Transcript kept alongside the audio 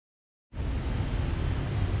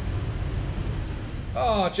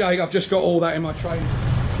Oh, Jake, I've just got all that in my train.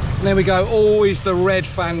 And there we go, always the red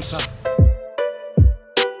Fanta.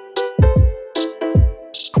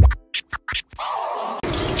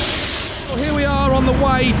 Well, here we are on the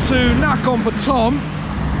way to Nakhon Pathom,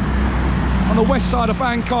 on the west side of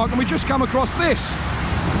Bangkok, and we just come across this.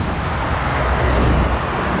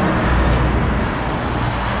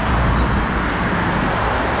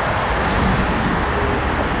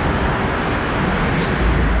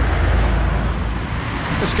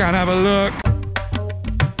 Let's go and have a look.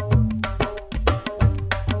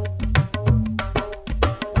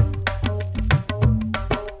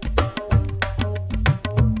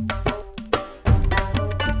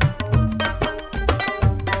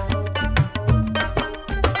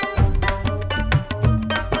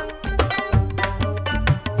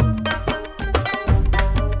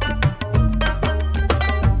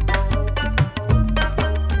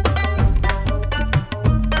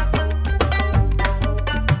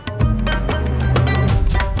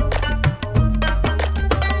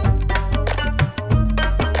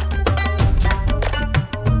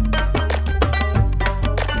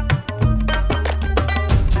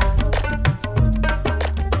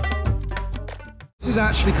 This is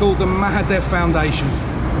actually called the Mahadev Foundation.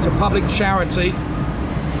 It's a public charity,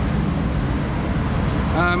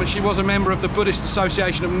 and she was a member of the Buddhist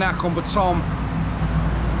Association of Nakhon Pathom,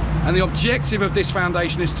 and the objective of this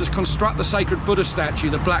foundation is to construct the sacred Buddha statue,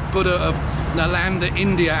 the Black Buddha of Nalanda,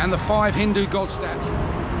 India, and the 5 Hindu god statues.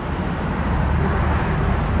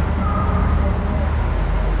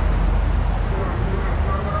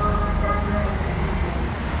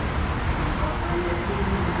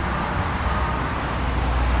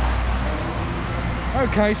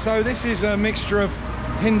 Okay, so this is a mixture of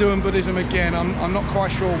Hindu and Buddhism again. I'm not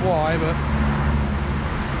quite sure why, but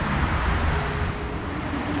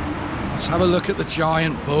let's have a look at the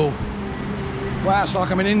giant bull. Wow, it's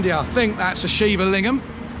like I'm in India. I think that's a Shiva lingam,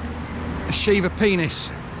 a Shiva penis.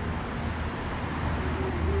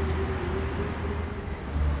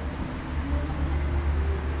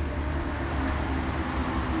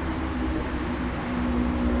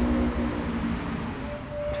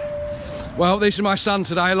 Well, this is my son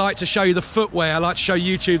today. I like to show you the footwear. I like to show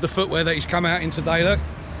YouTube the footwear that he's come out in today, look.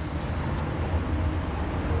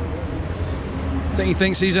 I think he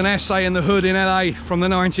thinks he's an essay in the hood in LA from the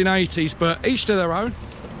 1980s, but each to their own.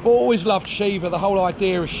 I've always loved Shiva, the whole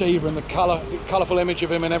idea of Shiva and the colourful image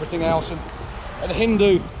of him and everything else, and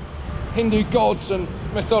Hindu gods and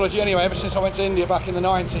mythology anyway, ever since I went to India back in the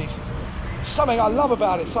 90s. Something I love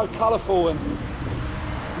about it, so colourful, and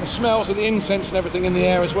the smells of the incense and everything in the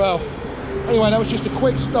air as well. Anyway, that was just a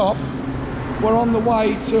quick stop. We're on the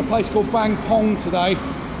way to a place called PONG today,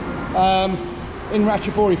 in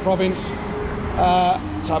Ratchaburi province,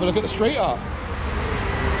 to have a look at the street art.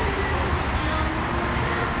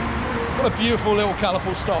 What a beautiful little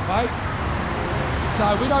colourful stop, eh?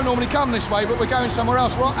 So we don't normally come this way, but we're going somewhere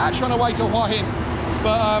else. We're actually on our way to Hua Hin,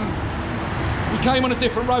 but we came on a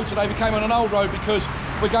different road today. We came on an old road because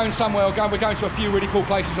we're going somewhere. We're going to a few really cool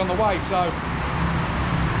places on the way. So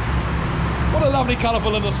what a lovely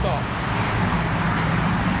colourful little stop.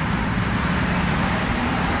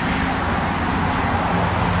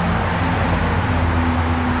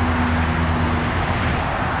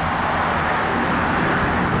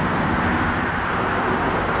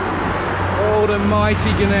 Oh, the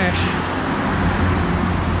mighty Ganesh.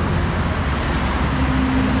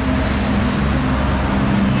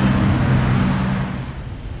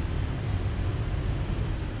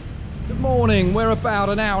 Morning. We're about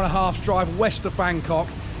an hour and a half's drive west of Bangkok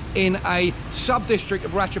in a sub-district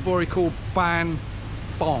of Ratchaburi called Ban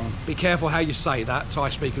Bong. Be careful how you say that. Thai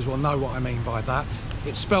speakers will know what I mean by that.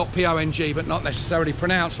 It's spelt P-O-N-G, but not necessarily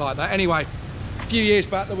pronounced like that. Anyway, a few years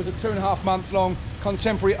back there was a 2.5 month long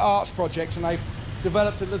contemporary arts project, and they've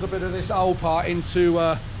developed a little bit of this old part into,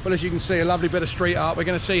 well, as you can see, a lovely bit of street art. We're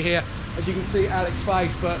going to see here, as you can see, Alex's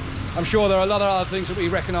face, but I'm sure there are a lot of other things that we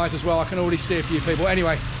recognise as well. I can already see a few people.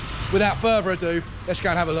 Anyway, without further ado, let's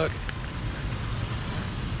go and have a look.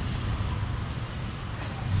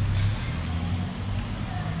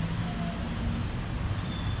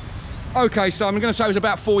 Okay, so I'm going to say it was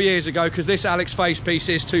about 4 years ago, because this Alex face piece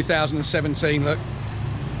is 2017, look.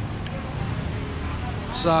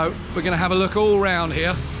 So we're going to have a look all round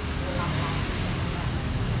here.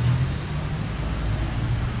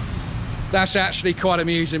 That's actually quite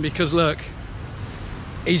amusing, because look,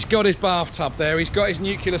 he's got his bathtub there, he's got his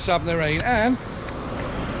nuclear submarine, and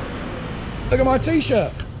look at my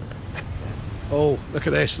t-shirt. Oh, look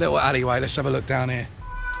at this little alleyway. Let's have a look down here.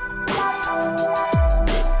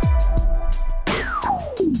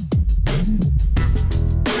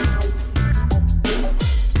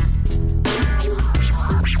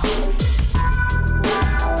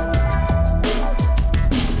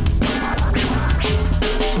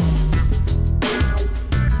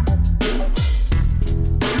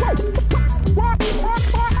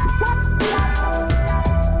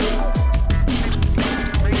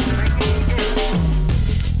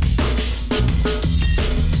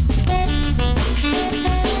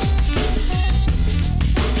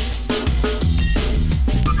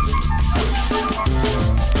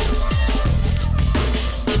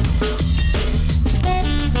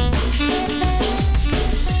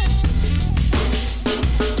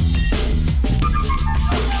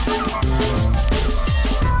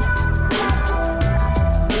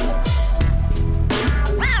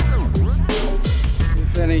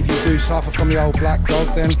 suffer from the old black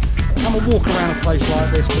dog, then come and walk around a place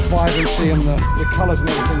like this. The vibrancy and the colours and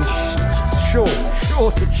everything is sure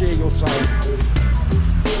to cheer your soul.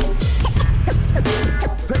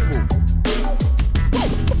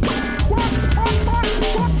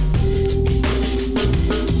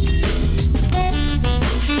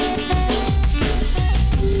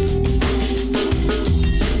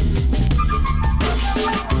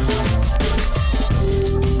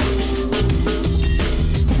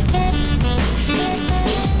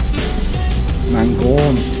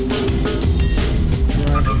 Mangorn.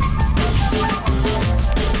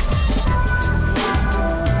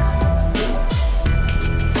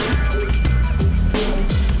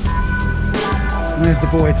 And there's the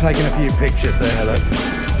boy taking a few pictures there, look.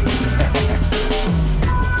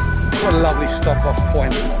 What a lovely stop off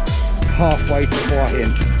point, halfway to Hua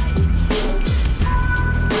Hin.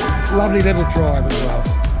 Lovely little drive as well.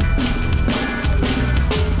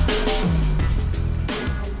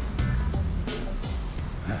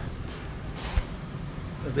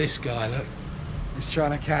 This guy, look, he's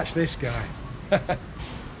trying to catch this guy.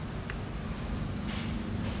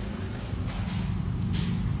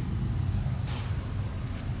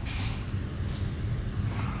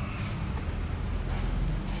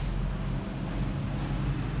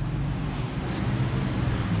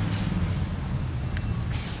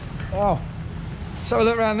 Oh, so we'll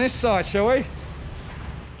look around this side, shall we?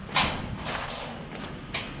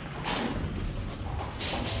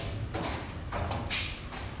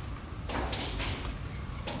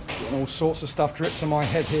 All sorts of stuff drips on my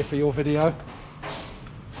head here for your video.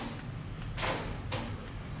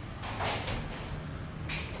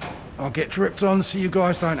 I'll get dripped on so you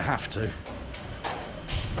guys don't have to.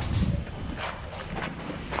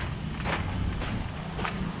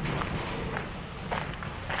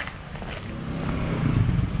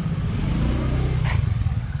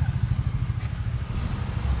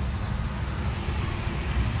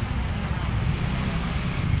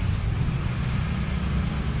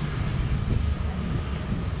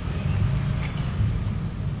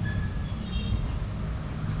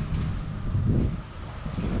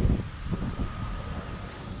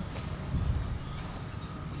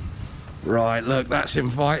 Right, look, that's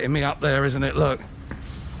inviting me up there, isn't it? Look.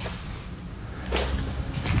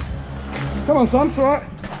 Come on, son, it's all right.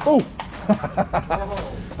 Oh!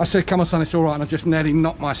 I said, come on, son, it's all right, and I just nearly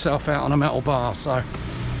knocked myself out on a metal bar, so.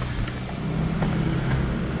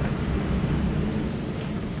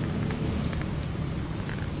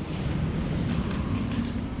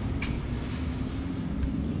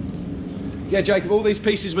 Yeah, Jacob, all these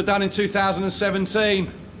pieces were done in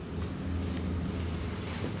 2017.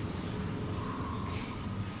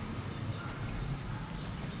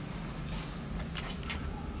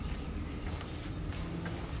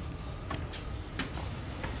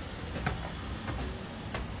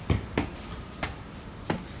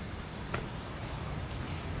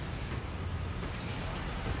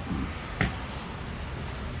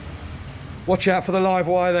 Watch out for the live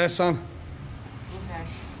wire there, son. Okay.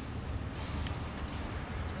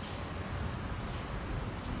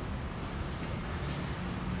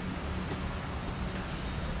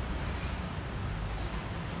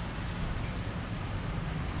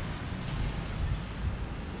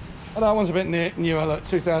 Oh, that one's a bit newer, look,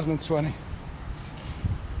 2020.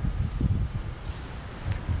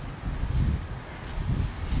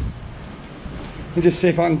 Let me just see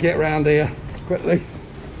if I can get round here quickly.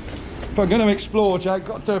 If I'm going to explore, Jake,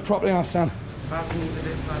 got to do it properly now, son. Balcony's a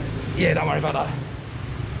bit funny. Yeah, don't worry about that.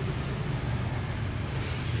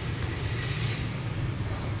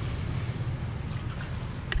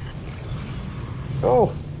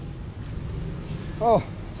 Oh. Oh,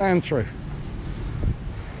 and through.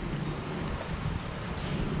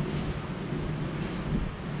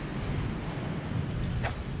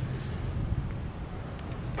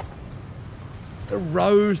 The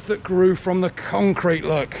rose that grew from the concrete,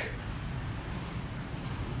 look.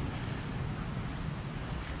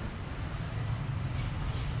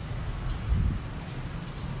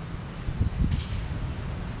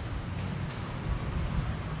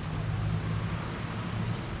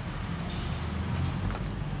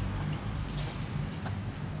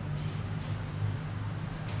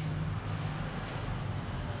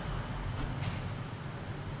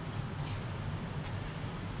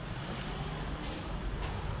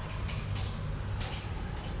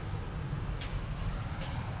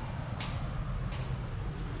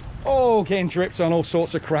 Oh, getting dripped on all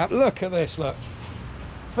sorts of crap. Look at this, look.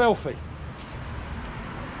 Filthy.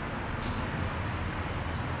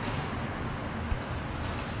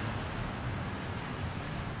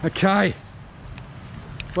 Okay.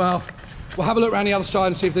 Well, We'll have a look around the other side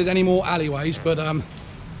and see if there's any more alleyways, but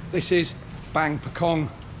this is Bang Pong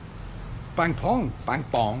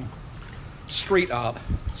street art.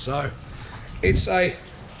 So it's a,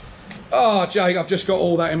 oh Jake, I've just got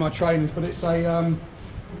all that in my trainings, but it's a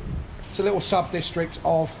little sub-district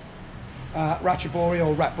of Ratchaburi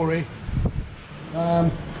or Ratburi.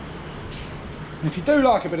 If you do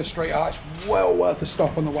like a bit of street art, it's well worth a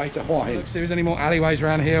stop on the way to Hawaii. Look, see if there's any more alleyways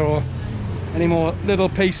around here or any more little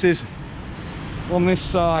pieces on this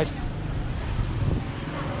side.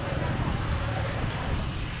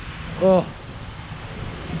 Oh,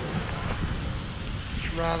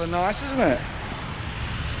 it's rather nice, isn't it?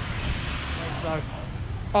 So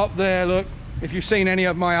up there, look, if you've seen any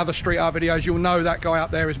of my other street art videos, you'll know that guy up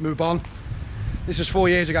there is Mubon. This was 4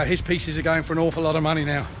 years ago. His pieces are going for an awful lot of money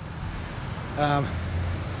now.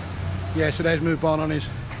 Yeah, so there's Mubon on his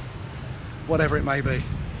whatever it may be.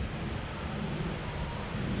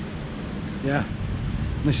 Yeah,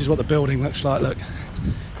 and this is what the building looks like. Look,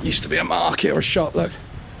 it used to be a market or a shop. Look.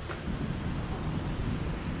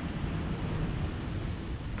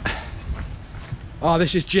 Oh,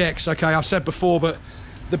 this is Jex. Okay, I've said before, but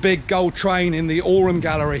the big gold train in the Aurum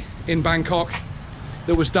Gallery in Bangkok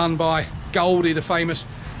that was done by Goldie, the famous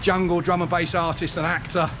jungle drum and bass artist and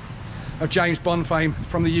actor of James Bond fame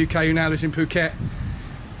from the UK, who now lives in Phuket.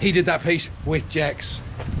 He did that piece with Jex.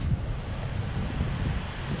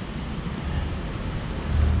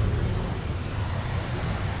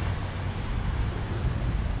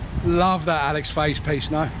 Love that Alex Face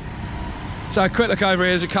piece, no? So a quick look over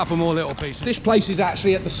here, there's a couple more little pieces. This place is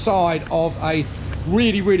actually at the side of a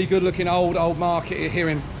really, really good looking old market here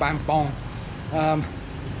in Bangkok.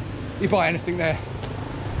 You buy anything there,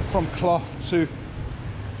 from cloth to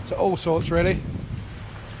all sorts really.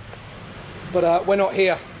 But we're not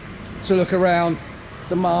here to look around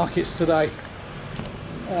the markets today.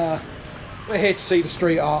 We're here to see the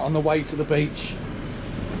street art on the way to the beach.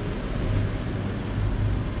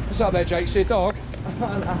 What's up there, Jake? See a dog?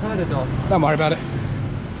 I heard a dog. Don't worry about it.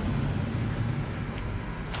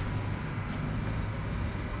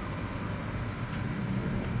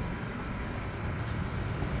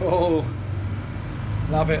 Oh,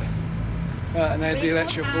 love it. And there's the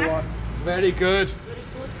electrical one. Very good.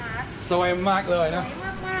 Soi mátเลยนะ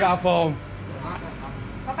ครับผม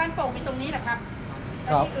เพราะบ้านโป่งมีตรงนี้แหละครับ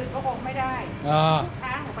ครั แต่ บ ที่อื่นก็คงไม่ได้ ลูก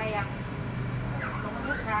ช้างออกไปยังลงมา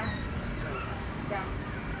ลูกช้างยัง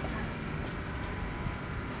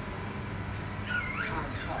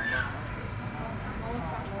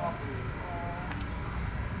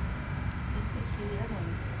ปีแล้วหนู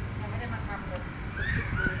ยังไม่ได้มาทำเลย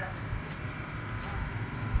10 ปีแล้ว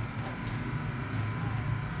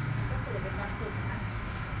ก็สื่อเป็นความสุขนะ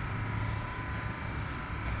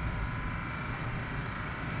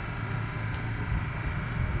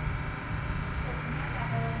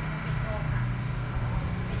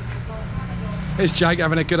Here's Jake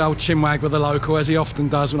having a good old chinwag with the local, as he often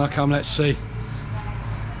does when I come. Let's see.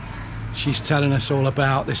 She's telling us all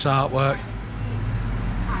about this artwork.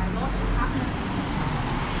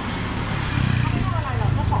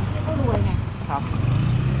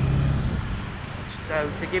 So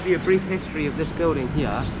to give you a brief history of this building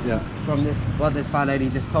here, from this, what this fine lady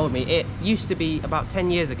just told me, it used to be about 10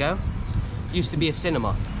 years ago, used to be a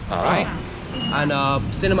cinema, right? And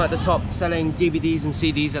cinema at the top, selling DVDs and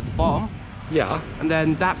CDs at the bottom. Yeah. And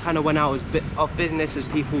then that kind of went out of business as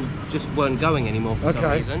people just weren't going anymore for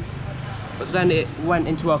some reason. But then it went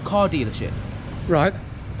into a car dealership. Right.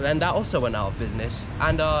 But then that also went out of business.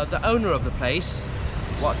 And the owner of the place,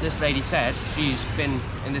 what this lady said, she's been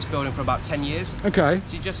in this building for about 10 years. Okay.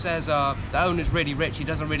 She just says the owner's really rich, he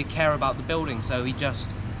doesn't really care about the building, so he just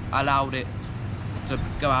allowed it to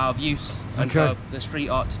go out of use and for the street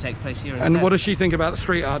art to take place here instead. And what does she think about the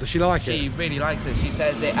street art? Does she like it? She really likes it. She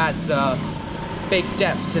says it adds big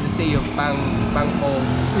depth to the sea of Bangkok.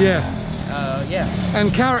 Yeah. Yeah.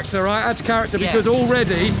 And character, right? Adds character, because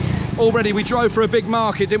already we drove for a big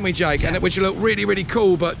market, didn't we, Jake? And which looked really, really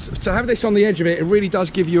cool, but to have this on the edge of it, it really does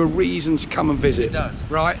give you a reason to come and visit. It does.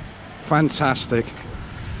 Right? Fantastic.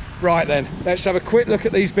 Right then, let's have a quick look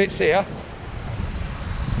at these bits here.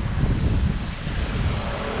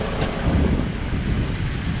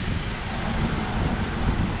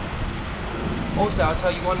 Also, I'll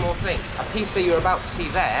tell you one more thing. A piece that you're about to see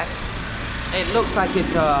there, it looks like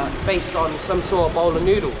it's based on some sort of bowl of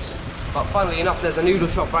noodles. But funnily enough, there's a noodle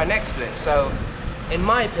shop right next to it. So, in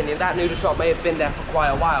my opinion, that noodle shop may have been there for quite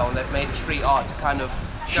a while, and they've made street art to kind of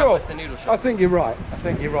go with the noodle shop. I think you're right. I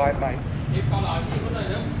think you're right, mate.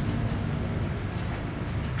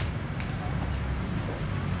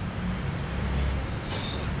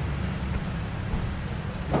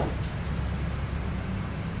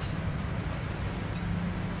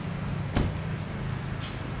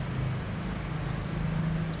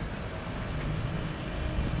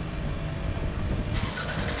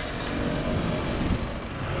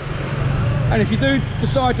 And if you do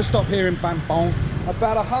decide to stop here in Bang Pong,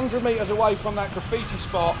 about 100 metres away from that graffiti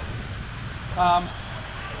spot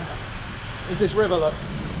is this river, look.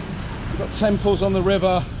 You've got temples on the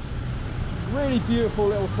river. Really beautiful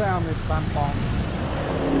little town, this Bang Pong.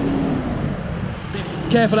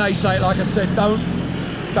 Be careful how you say it, like I said,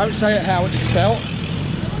 don't say it how it's spelt.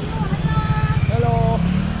 Hello,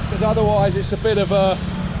 because otherwise it's a bit of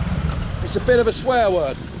a swear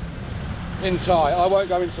word in Thai. I won't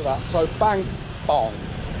go into that. So Bang Pong,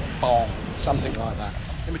 Bong, something like that,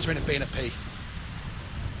 in between a B and a P.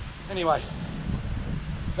 Anyway,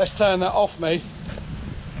 let's turn that off me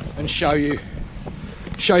and show you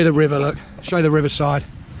the river. Look, show you the riverside.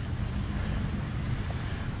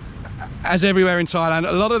 As everywhere in Thailand,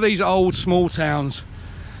 a lot of these old small towns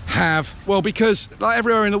have, well, because like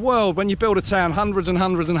everywhere in the world, when you build a town hundreds and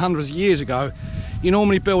hundreds and hundreds of years ago, you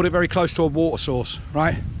normally build it very close to a water source,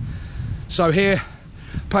 right? So here,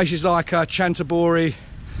 places like Chantaburi,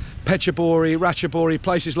 Phetchaburi, Ratchaburi,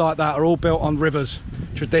 places like that are all built on rivers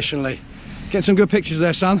traditionally. Get some good pictures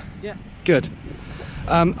there, son? Yeah. Good.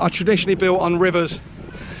 Are traditionally built on rivers.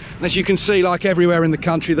 And as you can see, like everywhere in the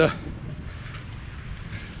country,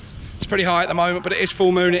 it's pretty high at the moment, but it is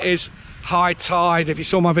full moon, it is high tide. If you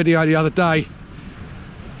saw my video the other day,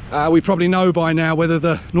 we probably know by now whether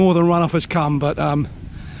the northern runoff has come, but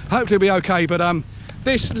hopefully it'll be okay. But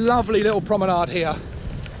this lovely little promenade here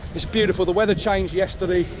is beautiful. The weather changed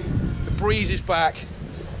yesterday, the breeze is back,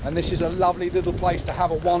 and this is a lovely little place to have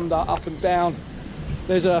a wander up and down.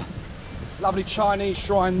 There's a lovely Chinese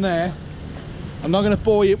shrine there. I'm not going to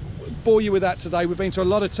bore you with that today. We've been to a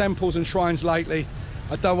lot of temples and shrines lately.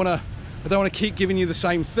 I don't want to keep giving you the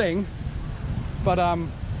same thing, but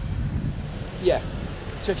yeah.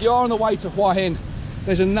 So if you are on the way to Hua Hin,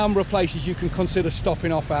 there's a number of places you can consider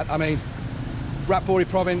stopping off at. I mean, Ratburi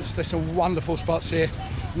province, there's some wonderful spots here.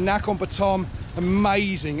 Nakhon Pathom,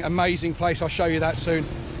 amazing place, I'll show you that soon.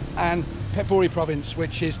 And Phetchaburi province,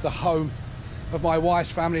 which is the home of my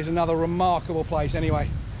wife's family, is another remarkable place. Anyway,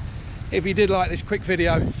 if you did like this quick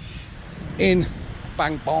video in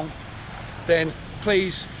Bang Pong, then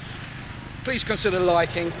please consider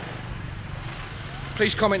liking.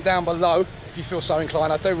 Please comment down below if you feel so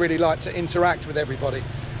inclined. I do really like to interact with everybody.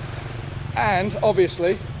 And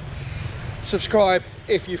obviously, subscribe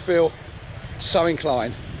if you feel so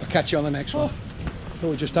inclined. I'll catch you on the next one.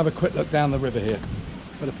 We'll just have a quick look down the river here.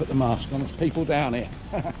 Better put the mask on, there's people down here.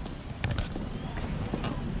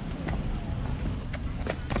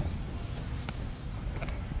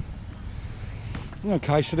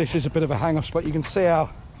 Okay, so this is a bit of a hang-off spot. You can see how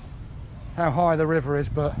high the river is,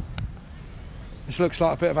 but this looks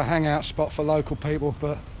like a bit of a hangout spot for local people.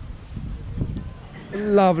 But a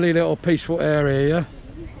lovely little peaceful area, yeah.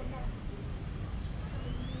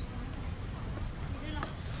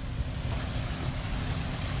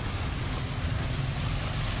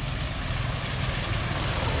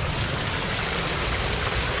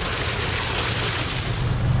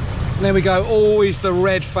 And there we go, always the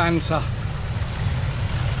red Fanta.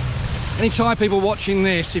 Any Thai people watching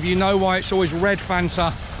this, if you know why it's always red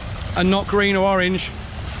Fanta and not green or orange,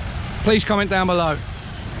 please comment down below.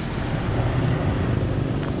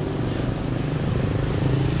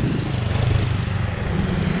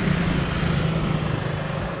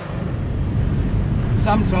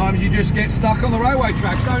 Sometimes you just get stuck on the railway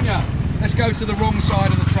tracks, don't you? Let's go to the wrong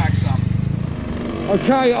side of the track, son.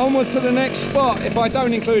 Okay, onward to the next spot. If I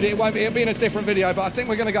don't include it, it'll be in a different video, but I think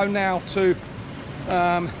we're going to go now to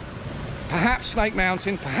perhaps Snake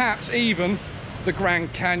Mountain, perhaps even the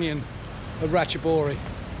Grand Canyon of Ratchaburi.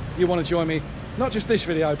 You want to join me, not just this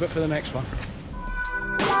video, but for the next one.